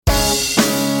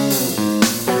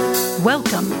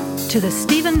Welcome to the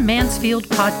Stephen Mansfield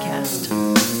Podcast.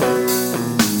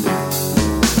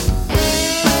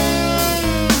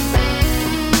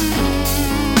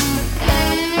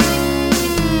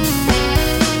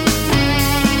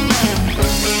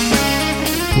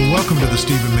 Welcome to the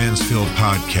Stephen Mansfield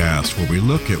Podcast, where we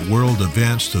look at world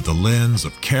events through the lens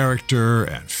of character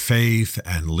and faith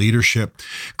and leadership.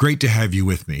 Great to have you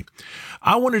with me.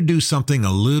 I want to do something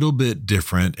a little bit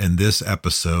different in this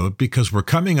episode because we're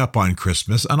coming up on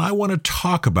Christmas and I want to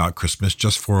talk about Christmas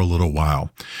just for a little while.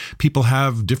 People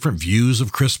have different views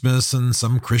of Christmas and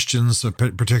some Christians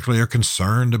particularly are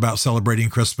concerned about celebrating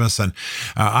Christmas, and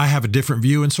I have a different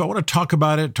view, and so I want to talk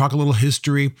about it, talk a little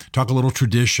history, talk a little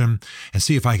tradition, and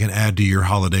see if I can add to your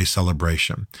holiday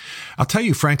celebration. I'll tell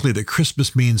you frankly that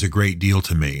Christmas means a great deal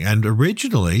to me, and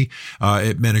originally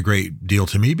it meant a great deal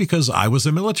to me because I was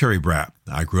a military brat.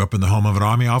 I grew up in the home of an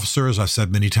Army officer, as I've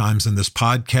said many times in this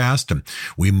podcast, and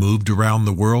we moved around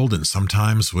the world and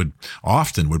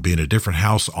often would be in a different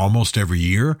house almost every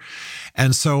year.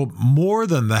 And so more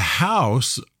than the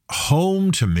house,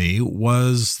 home to me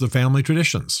was the family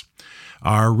traditions,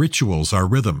 our rituals, our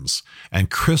rhythms, and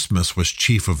Christmas was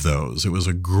chief of those. It was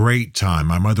a great time.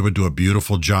 My mother would do a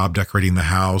beautiful job decorating the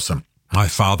house, and my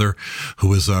father, who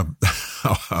was a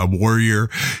warrior,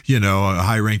 a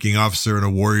high-ranking officer and a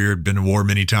warrior, had been in war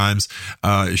many times,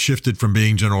 shifted from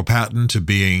being General Patton to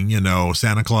being,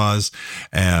 Santa Claus,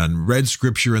 and read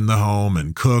scripture in the home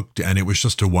and cooked, and it was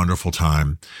just a wonderful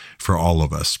time for all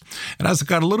of us. And as I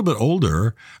got a little bit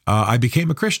older, I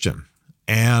became a Christian,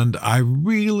 and I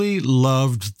really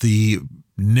loved the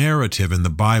narrative in the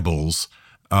Bibles,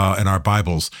 in our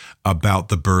Bibles, about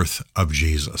the birth of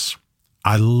Jesus.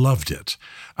 I loved it.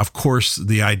 Of course,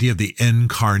 the idea of the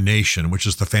incarnation, which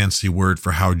is the fancy word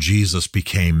for how Jesus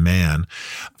became man,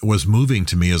 was moving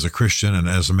to me as a Christian and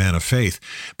as a man of faith.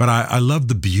 But I love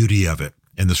the beauty of it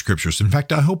in the scriptures. In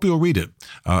fact, I hope you'll read it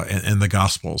in the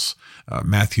Gospels,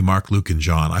 Matthew, Mark, Luke, and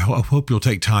John. I hope you'll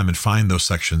take time and find those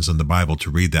sections in the Bible to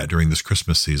read that during this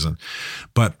Christmas season.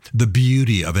 But the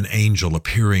beauty of an angel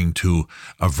appearing to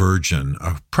a virgin,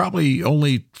 probably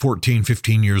only 14,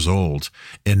 15 years old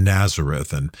in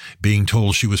Nazareth, and being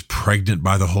told she was pregnant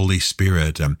by the Holy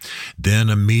Spirit. And then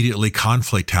immediately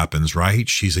conflict happens, right?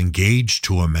 She's engaged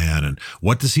to a man. And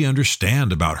what does he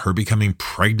understand about her becoming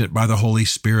pregnant by the Holy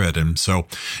Spirit? And so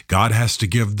God has to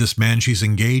give this man she's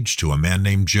engaged to, a man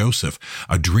named Joseph,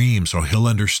 a dream so he'll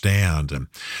understand. And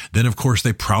then, of course,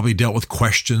 they probably dealt with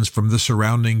questions from the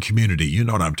surrounding community. You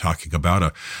know what I'm talking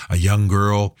about. A young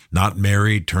girl, not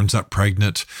married, turns up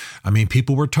pregnant. I mean,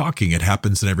 people were talking. It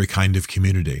happens in every kind of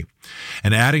community.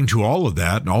 And adding to all of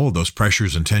that and all of those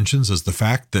pressures and tensions is the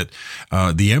fact that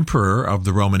the emperor of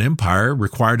the Roman Empire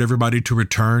required everybody to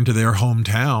return to their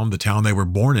hometown, the town they were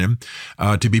born in,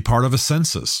 to be part of a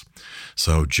census.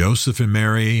 So Joseph and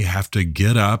Mary have to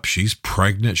get up. She's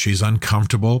pregnant. She's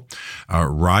uncomfortable,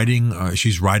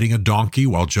 she's riding a donkey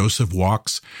while Joseph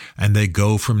walks, and they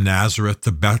go from Nazareth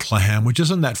to Bethlehem, which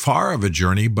isn't that far of a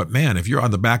journey. But man, if you're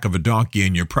on the back of a donkey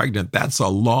and you're pregnant, that's a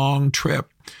long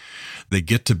trip. They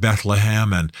get to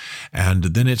Bethlehem and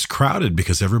then it's crowded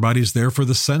because everybody's there for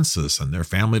the census and their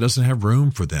family doesn't have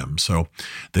room for them. So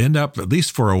they end up, at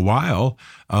least for a while,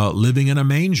 living in a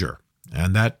manger.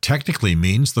 And that technically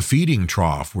means the feeding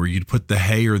trough where you'd put the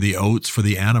hay or the oats for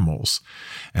the animals.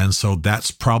 And so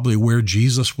that's probably where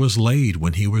Jesus was laid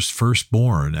when he was first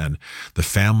born. And the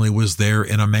family was there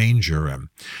in a manger. And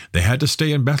they had to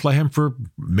stay in Bethlehem for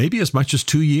maybe as much as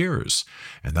 2 years.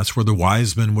 And that's where the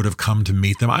wise men would have come to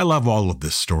meet them. I love all of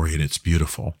this story, and it's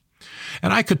beautiful.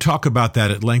 And I could talk about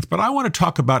that at length, but I want to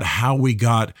talk about how we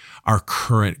got our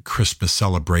current Christmas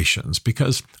celebrations,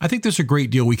 because I think there's a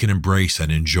great deal we can embrace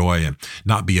and enjoy and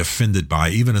not be offended by,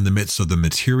 even in the midst of the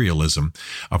materialism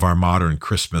of our modern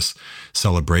Christmas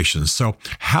celebrations. So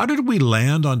how did we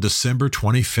land on December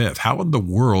 25th? How in the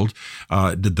world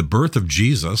did the birth of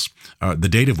Jesus, the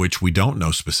date of which we don't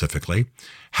know specifically,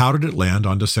 how did it land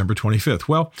on December 25th?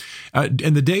 Well,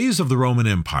 in the days of the Roman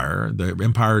Empire, the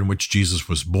empire in which Jesus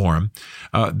was born,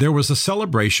 there was a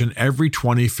celebration every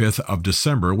 25th of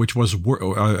December, which was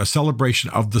a celebration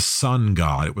of the sun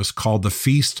god. It was called the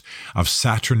Feast of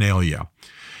Saturnalia.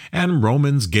 And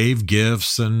Romans gave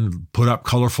gifts and put up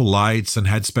colorful lights and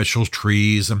had special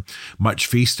trees and much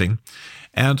feasting.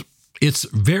 And it's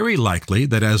very likely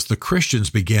that as the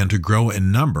Christians began to grow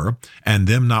in number, and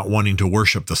them not wanting to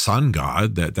worship the sun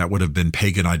god, that would have been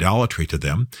pagan idolatry to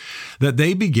them, that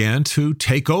they began to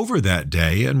take over that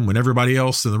day. And when everybody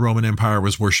else in the Roman Empire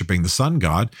was worshiping the sun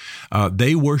god,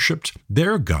 they worshiped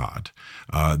their god.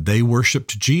 They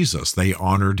worshiped Jesus. They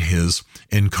honored his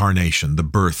incarnation, the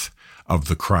birth of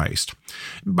the Christ.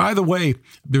 By the way,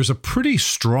 there's a pretty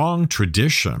strong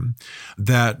tradition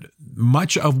that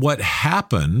much of what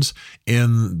happened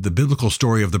in the biblical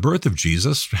story of the birth of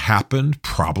Jesus happened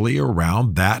probably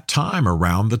around that time,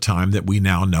 around the time that we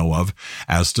now know of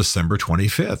as December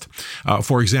 25th.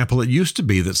 For example, it used to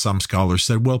be that some scholars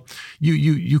said, well,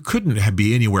 you couldn't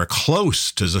be anywhere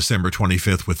close to December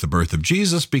 25th with the birth of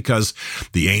Jesus because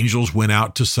the angels went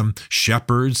out to some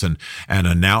shepherds and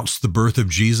announced the birth of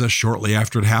Jesus shortly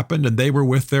after it happened, and they were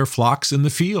with their flocks in the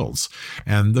fields.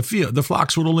 And the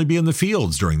flocks would only be in the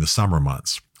fields during the summer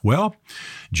months. Well,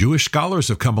 Jewish scholars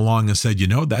have come along and said,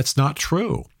 that's not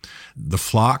true. The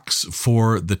flocks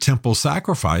for the temple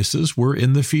sacrifices were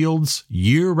in the fields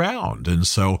year-round, and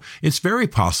so it's very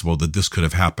possible that this could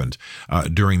have happened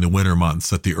during the winter months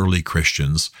that the early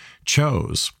Christians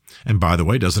chose. And by the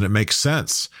way, doesn't it make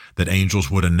sense that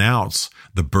angels would announce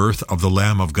the birth of the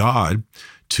Lamb of God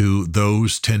to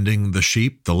those tending the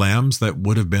sheep, the lambs that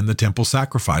would have been the temple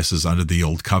sacrifices under the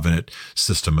Old Covenant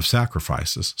system of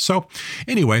sacrifices? So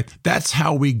anyway, that's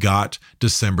how we got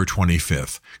December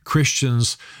 25th.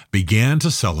 Christians began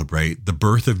to celebrate the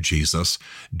birth of Jesus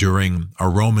during a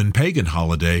Roman pagan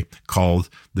holiday called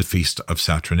the Feast of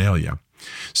Saturnalia.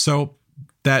 So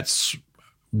that's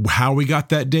how we got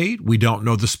that date. We don't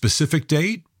know the specific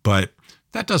date, but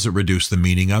that doesn't reduce the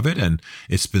meaning of it, and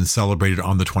it's been celebrated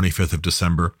on the 25th of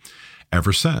December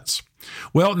ever since.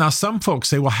 Well, now some folks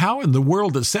say, well, how in the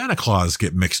world did Santa Claus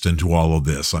get mixed into all of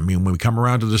this? I mean, when we come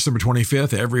around to December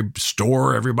 25th, every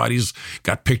store, everybody's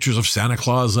got pictures of Santa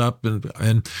Claus up,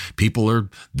 and people are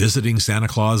visiting Santa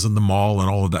Claus in the mall and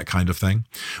all of that kind of thing.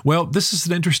 Well, this is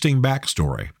an interesting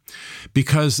backstory,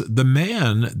 because the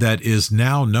man that is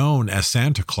now known as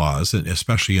Santa Claus, and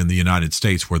especially in the United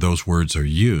States where those words are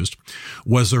used,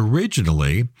 was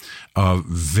originally a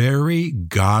very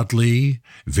godly,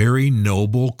 very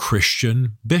noble Christian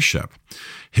bishop.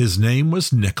 His name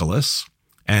was Nicholas,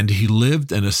 and he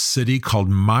lived in a city called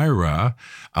Myra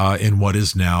in what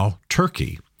is now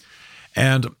Turkey.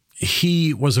 And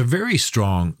he was a very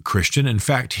strong Christian. In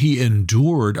fact, he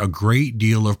endured a great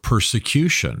deal of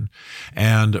persecution.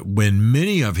 And when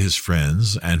many of his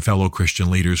friends and fellow Christian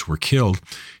leaders were killed,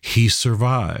 he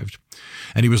survived.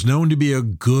 And he was known to be a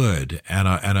good and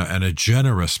a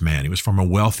generous man. He was from a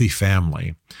wealthy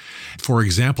family. For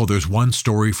example, there's one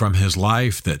story from his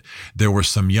life that there were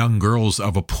some young girls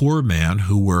of a poor man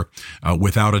who were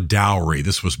without a dowry.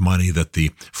 This was money that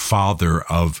the father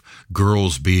of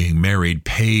girls being married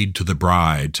paid to the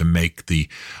bride to make the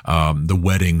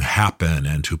wedding happen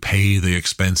and to pay the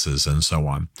expenses and so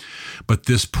on. But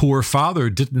this poor father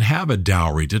didn't have a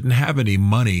dowry, didn't have any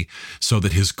money so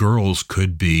that his girls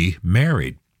could be married.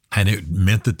 And it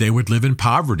meant that they would live in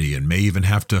poverty and may even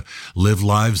have to live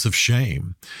lives of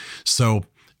shame. So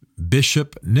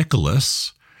Bishop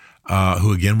Nicholas,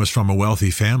 who again was from a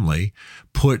wealthy family,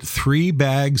 put 3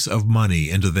 bags of money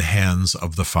into the hands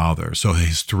of the father so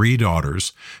his 3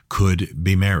 daughters could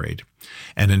be married.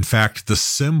 And in fact, the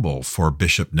symbol for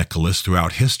Bishop Nicholas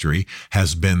throughout history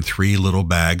has been 3 little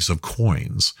bags of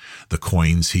coins, the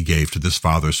coins he gave to this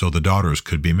father so the daughters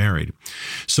could be married.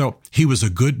 So he was a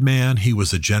good man. He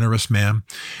was a generous man.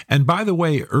 And by the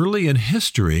way, early in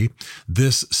history,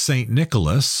 this Saint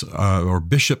Nicholas, or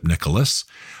Bishop Nicholas,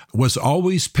 was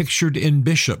always pictured in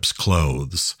bishop's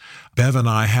clothes. Bev and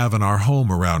I have in our home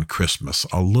around Christmas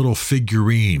a little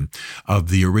figurine of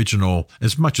the original,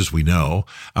 as much as we know,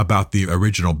 about the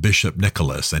original Bishop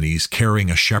Nicholas. And he's carrying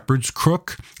a shepherd's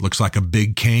crook, looks like a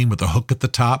big cane with a hook at the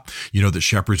top. You know that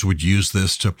shepherds would use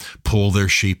this to pull their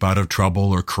sheep out of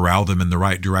trouble or corral them in the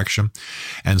right direction.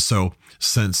 And so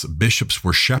since bishops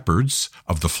were shepherds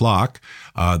of the flock,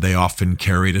 they often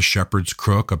carried a shepherd's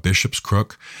crook, a bishop's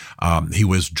crook. He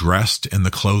was dressed in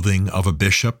the clothing of a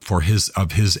bishop of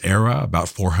his era, about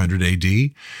 400 AD.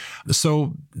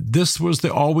 So this was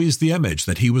always the image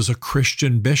that he was a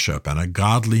Christian bishop and a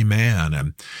godly man,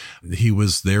 and he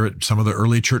was there at some of the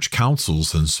early church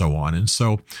councils and so on. And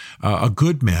so a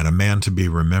good man, a man to be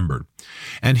remembered.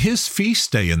 And his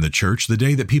feast day in the church, the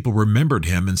day that people remembered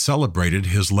him and celebrated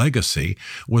his legacy,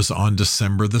 was on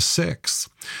December the 6th.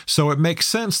 So it makes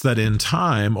sense that in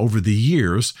time, over the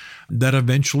years, that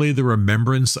eventually the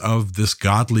remembrance of this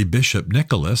godly Bishop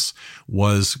Nicholas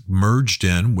was merged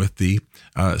in with the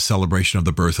celebration of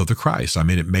the birth of the Christ. I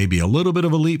mean, it may be a little bit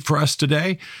of a leap for us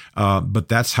today, but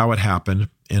that's how it happened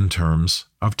in terms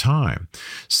of time.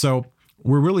 So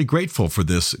we're really grateful for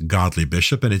this godly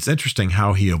bishop, and it's interesting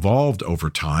how he evolved over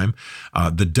time.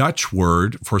 The Dutch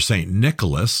word for St.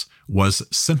 Nicholas was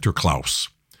Sinterklaas,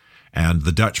 And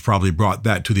the Dutch probably brought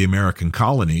that to the American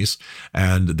colonies,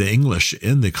 and the English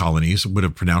in the colonies would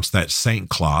have pronounced that Saint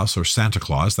Claus or Santa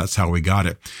Claus. That's how we got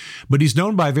it. But he's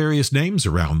known by various names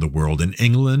around the world. In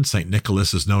England, St.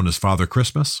 Nicholas is known as Father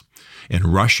Christmas. In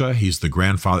Russia, he's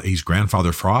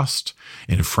Grandfather Frost.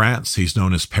 In France, he's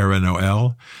known as Père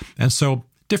Noël. And so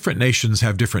different nations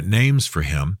have different names for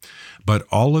him, but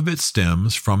all of it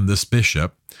stems from this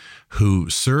bishop who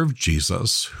served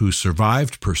Jesus, who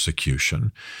survived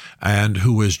persecution, and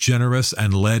who was generous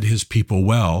and led his people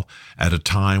well at a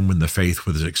time when the faith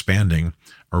was expanding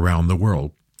around the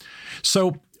world.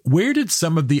 So, where did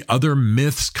some of the other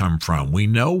myths come from? We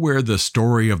know where the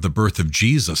story of the birth of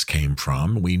Jesus came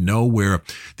from. We know where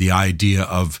the idea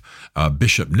of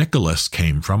Bishop Nicholas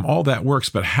came from. All that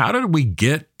works, but how did we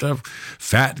get a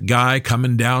fat guy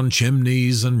coming down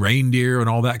chimneys and reindeer and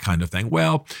all that kind of thing?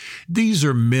 Well, these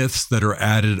are myths that are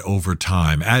added over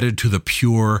time, added to the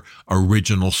pure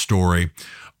original story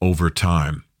over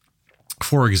time.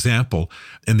 For example,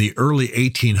 in the early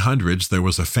 1800s, there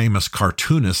was a famous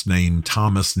cartoonist named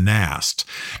Thomas Nast.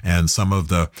 And some of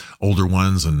the older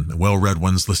ones and well-read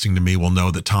ones listening to me will know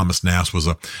that Thomas Nast was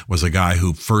a guy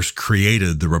who first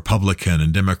created the Republican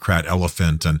and Democrat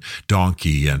elephant and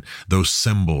donkey and those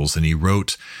symbols. And he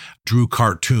drew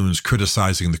cartoons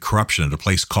criticizing the corruption at a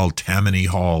place called Tammany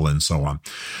Hall and so on.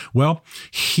 Well,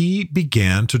 he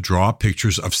began to draw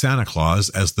pictures of Santa Claus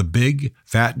as the big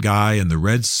fat guy in the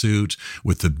red suit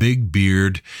with the big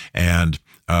beard, and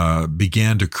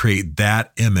began to create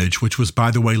that image, which was,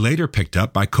 by the way, later picked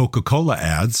up by Coca-Cola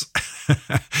ads,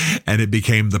 and it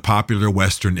became the popular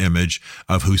Western image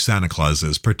of who Santa Claus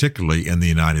is, particularly in the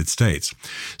United States.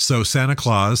 So Santa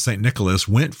Claus, St. Nicholas,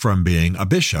 went from being a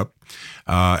bishop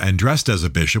and dressed as a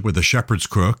bishop with a shepherd's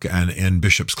crook and in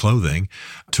bishop's clothing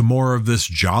to more of this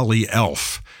jolly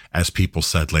elf, as people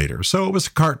said later. So it was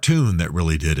a cartoon that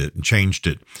really did it and changed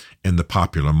it in the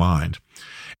popular mind.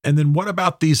 And then what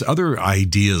about these other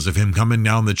ideas of him coming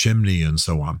down the chimney and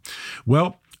so on?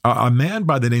 Well, a man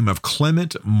by the name of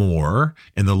Clement Moore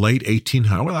in the late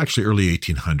 1800s, well, actually early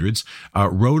 1800s,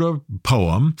 wrote a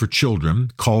poem for children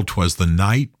called "'Twas the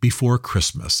Night Before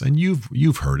Christmas." And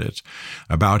you've heard it,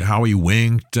 about how he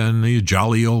winked and the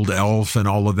jolly old elf and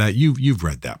all of that. You've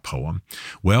read that poem.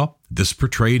 Well, this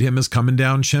portrayed him as coming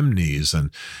down chimneys and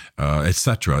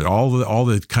etc. All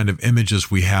the kind of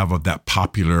images we have of that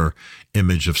popular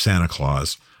image of Santa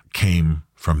Claus came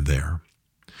from there.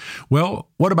 Well,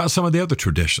 what about some of the other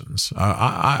traditions?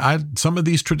 Some of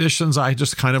these traditions I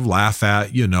just kind of laugh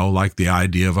at, like the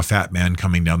idea of a fat man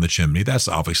coming down the chimney. That's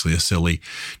obviously a silly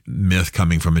myth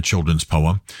coming from a children's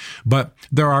poem. But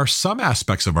there are some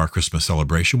aspects of our Christmas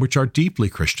celebration which are deeply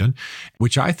Christian,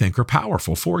 which I think are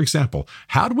powerful. For example,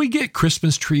 how do we get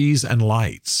Christmas trees and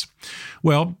lights?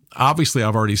 Well, obviously,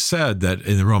 I've already said that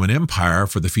in the Roman Empire,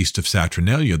 for the Feast of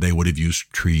Saturnalia, they would have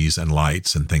used trees and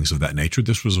lights and things of that nature.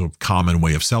 This was a common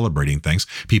way of celebrating things.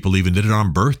 People even did it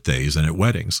on birthdays and at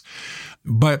weddings.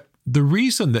 But the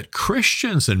reason that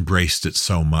Christians embraced it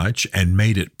so much and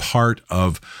made it part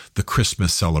of the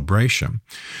Christmas celebration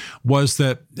was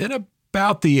that in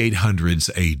about the 800s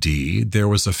AD, there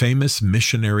was a famous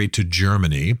missionary to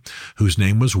Germany whose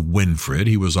name was Winfrid.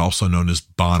 He was also known as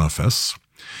Boniface.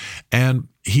 And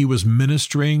he was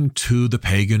ministering to the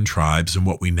pagan tribes in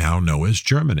what we now know as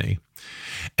Germany.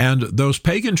 And those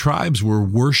pagan tribes were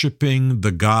worshiping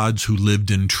the gods who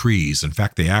lived in trees. In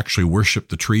fact, they actually worshiped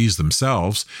the trees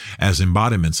themselves as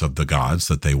embodiments of the gods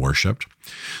that they worshiped.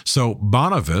 So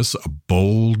Boniface, a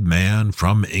bold man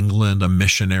from England, a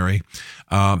missionary,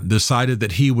 decided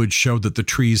that he would show that the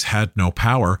trees had no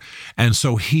power. And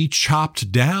so he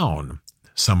chopped down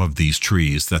some of these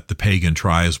trees that the pagan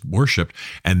tribes worshipped,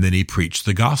 and then he preached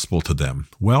the gospel to them.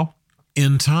 Well,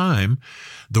 in time,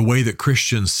 the way that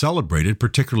Christians celebrated,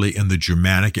 particularly in the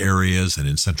Germanic areas and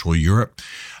in Central Europe,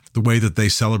 the way that they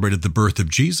celebrated the birth of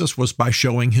Jesus was by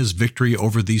showing his victory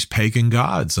over these pagan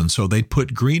gods. And so they'd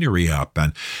put greenery up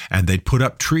and they'd put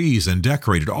up trees and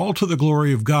decorate it all to the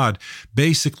glory of God,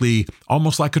 basically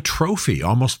almost like a trophy,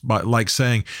 almost like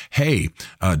saying, hey,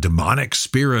 demonic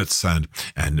spirits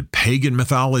and pagan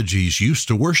mythologies used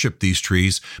to worship these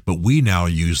trees, but we now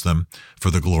use them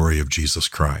for the glory of Jesus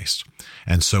Christ.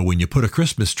 And so when you put a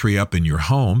Christmas tree up in your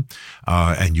home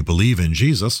and you believe in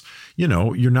Jesus,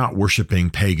 you're not worshiping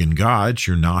pagan gods.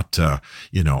 You're not,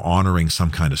 honoring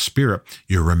some kind of spirit.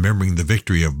 You're remembering the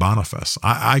victory of Boniface.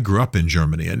 I grew up in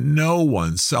Germany, and no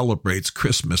one celebrates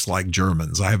Christmas like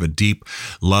Germans. I have a deep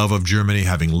love of Germany,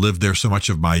 having lived there so much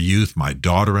of my youth. My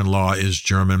daughter-in-law is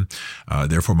German.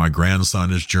 Therefore, my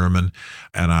grandson is German.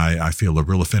 And I feel a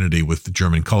real affinity with the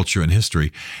German culture and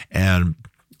history. And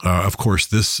Of course,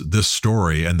 this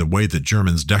story and the way that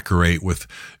Germans decorate with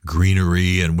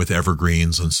greenery and with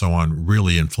evergreens and so on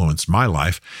really influenced my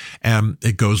life. And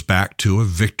it goes back to a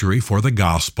victory for the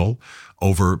gospel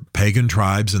over pagan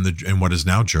tribes in what is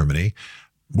now Germany,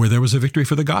 where there was a victory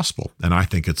for the gospel. And I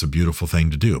think it's a beautiful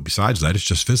thing to do. Besides that, it's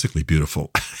just physically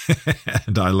beautiful.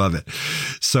 And I love it.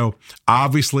 So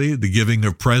obviously, the giving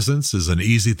of presents is an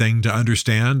easy thing to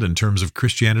understand in terms of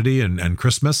Christianity and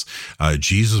Christmas.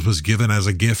 Jesus was given as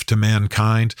a gift to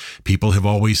mankind. People have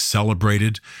always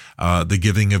celebrated the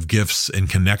giving of gifts in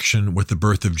connection with the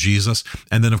birth of Jesus.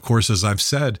 And then, of course, as I've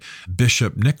said,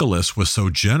 Bishop Nicholas was so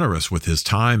generous with his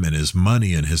time and his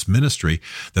money and his ministry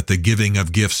that the giving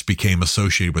of gifts became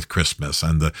associated with Christmas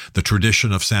and the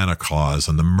tradition of Santa Claus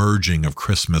and the merging of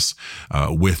Christmas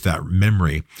with that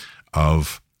memory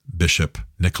of Bishop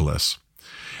Nicholas.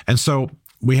 And so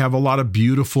we have a lot of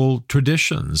beautiful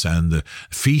traditions and the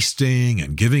feasting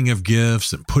and giving of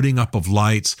gifts and putting up of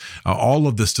lights, all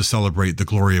of this to celebrate the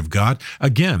glory of God.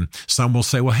 Again, some will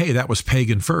say, well, hey, that was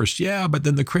pagan first. Yeah, but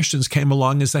then the Christians came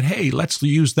along and said, hey, let's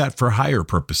use that for higher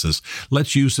purposes.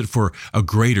 Let's use it for a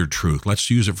greater truth.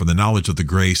 Let's use it for the knowledge of the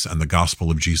grace and the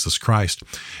gospel of Jesus Christ.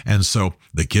 And so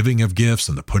the giving of gifts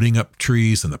and the putting up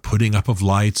trees and the putting up of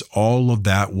lights, all of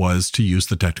that was, to use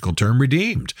the technical term,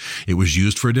 redeemed. It was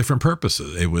used for different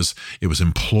purposes. It was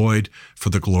employed for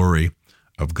the glory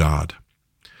of God.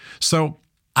 So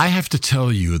I have to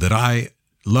tell you that I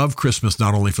love Christmas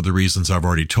not only for the reasons I've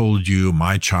already told you,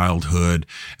 my childhood,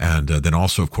 and then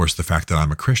also, of course, the fact that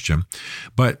I'm a Christian.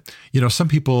 But, some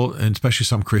people, and especially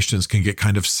some Christians, can get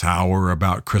kind of sour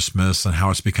about Christmas and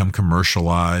how it's become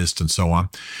commercialized and so on.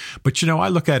 But, I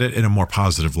look at it in a more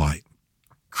positive light.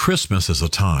 Christmas is a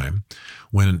time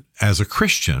when, as a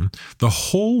Christian, the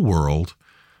whole world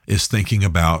is thinking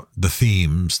about the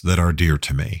themes that are dear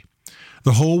to me.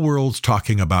 The whole world's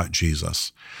talking about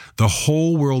Jesus. The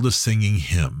whole world is singing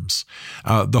hymns.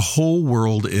 The whole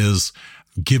world is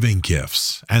giving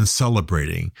gifts and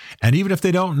celebrating. And even if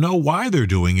they don't know why they're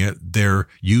doing it, they're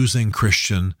using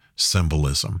Christian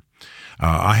symbolism.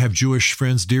 I have Jewish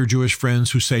friends, dear Jewish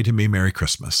friends, who say to me, Merry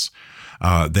Christmas.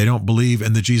 They don't believe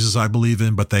in the Jesus I believe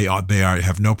in, but they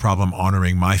have no problem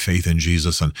honoring my faith in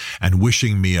Jesus and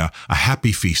wishing me a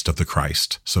happy feast of the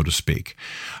Christ, so to speak.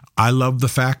 I love the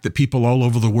fact that people all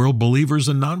over the world, believers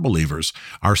and non-believers,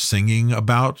 are singing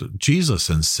about Jesus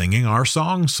and singing our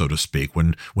songs, so to speak.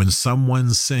 When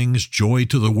someone sings Joy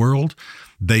to the World,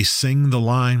 they sing the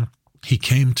line, He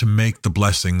came to make the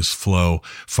blessings flow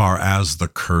far as the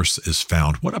curse is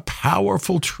found. What a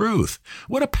powerful truth.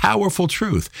 What a powerful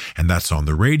truth. And that's on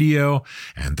the radio,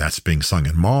 and that's being sung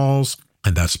in malls,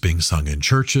 and that's being sung in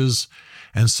churches.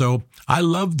 And so I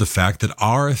love the fact that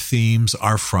our themes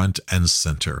are front and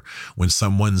center. When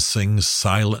someone sings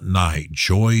Silent Night,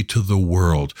 Joy to the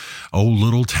World, O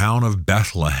Little Town of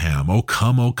Bethlehem, O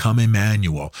come,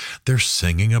 Emmanuel, they're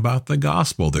singing about the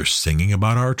gospel. They're singing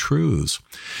about our truths.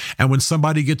 And when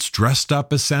somebody gets dressed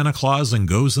up as Santa Claus and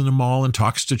goes in the mall and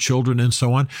talks to children and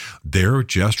so on, they're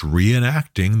just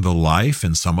reenacting the life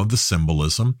and some of the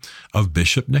symbolism of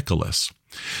Bishop Nicholas.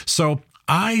 So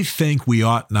I think we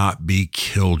ought not be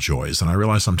killjoys. And I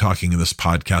realize I'm talking in this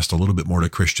podcast a little bit more to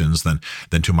Christians than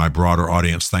to my broader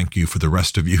audience. Thank you for the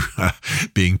rest of you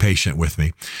being patient with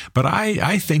me. But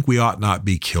I think we ought not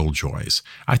be killjoys.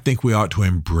 I think we ought to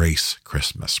embrace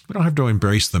Christmas. We don't have to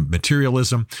embrace the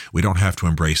materialism. We don't have to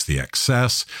embrace the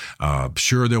excess.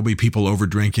 Sure, there'll be people over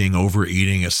drinking,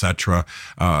 overeating, etc.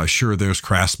 Sure, there's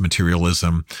crass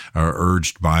materialism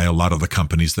urged by a lot of the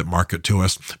companies that market to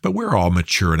us. But we're all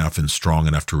mature enough and strong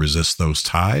enough to resist those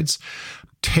tides.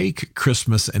 Take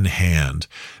Christmas in hand.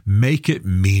 Make it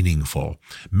meaningful.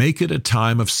 Make it a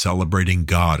time of celebrating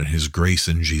God and His grace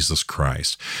in Jesus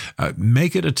Christ.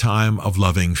 Make it a time of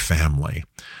loving family.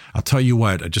 I'll tell you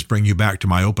what, I just bring you back to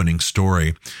my opening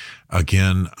story.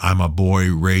 Again, I'm a boy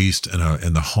raised in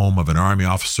the home of an Army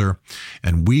officer,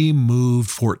 and we moved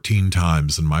 14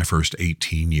 times in my first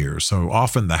 18 years. So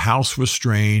often the house was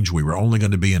strange. We were only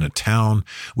going to be in a town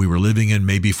we were living in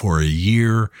maybe for a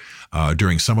year.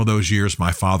 During some of those years,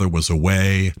 my father was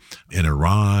away in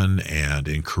Iran and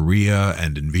in Korea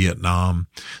and in Vietnam.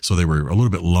 So they were a little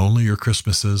bit lonelier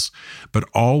Christmases, but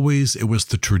always it was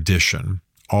the tradition.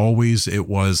 Always it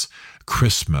was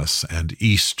Christmas and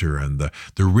Easter and the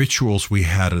rituals we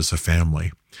had as a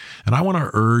family. And I want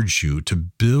to urge you to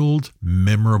build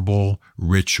memorable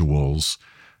rituals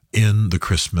in the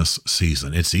Christmas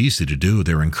season. It's easy to do.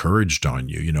 They're encouraged on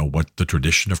you, what the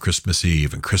tradition of Christmas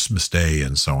Eve and Christmas Day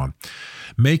and so on.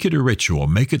 Make it a ritual.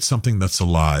 Make it something that's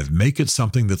alive. Make it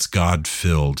something that's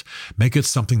God-filled. Make it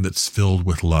something that's filled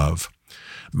with love.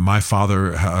 My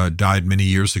father died many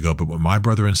years ago, but when my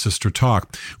brother and sister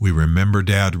talk, we remember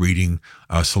Dad reading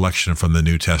a selection from the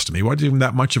New Testament. He wasn't even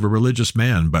that much of a religious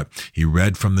man, but he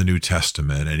read from the New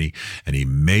Testament, and he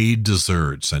made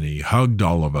desserts, and he hugged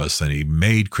all of us, and he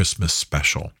made Christmas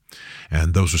special.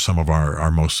 And those are some of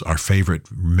our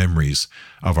favorite memories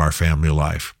of our family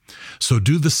life. So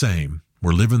do the same.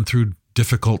 We're living through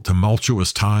difficult,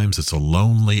 tumultuous times. It's a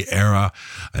lonely era,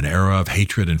 an era of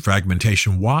hatred and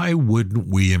fragmentation. Why wouldn't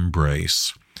we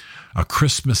embrace a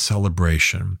Christmas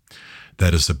celebration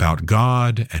that is about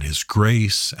God and His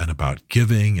grace and about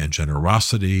giving and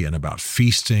generosity and about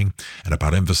feasting and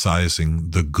about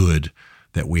emphasizing the good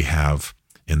that we have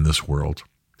in this world?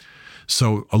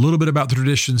 So a little bit about the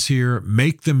traditions here.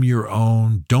 Make them your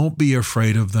own. Don't be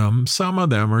afraid of them. Some of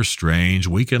them are strange.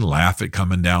 We can laugh at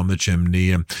coming down the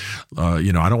chimney. And, I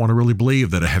don't want to really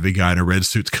believe that a heavy guy in a red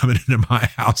suit's coming into my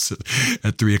house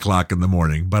at 3 o'clock in the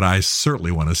morning. But I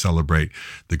certainly want to celebrate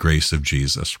the grace of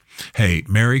Jesus. Hey,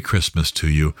 Merry Christmas to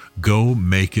you. Go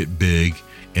make it big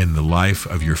in the life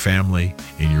of your family,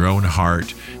 in your own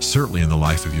heart, certainly in the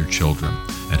life of your children.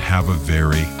 And have a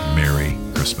very Merry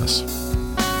Christmas.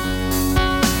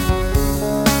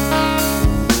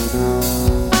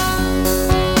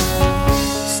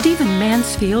 Stephen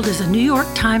Mansfield is a New York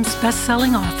Times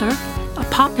best-selling author, a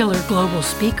popular global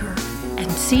speaker,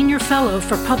 and senior fellow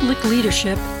for public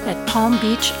leadership at Palm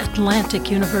Beach Atlantic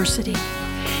University.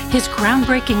 His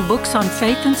groundbreaking books on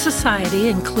faith and society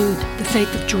include The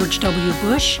Faith of George W.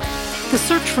 Bush, The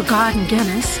Search for God in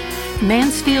Guinness,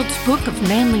 Mansfield's Book of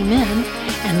Manly Men,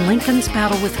 and Lincoln's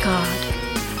Battle with God.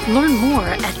 Learn more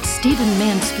at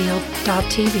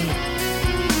stephenmansfield.tv.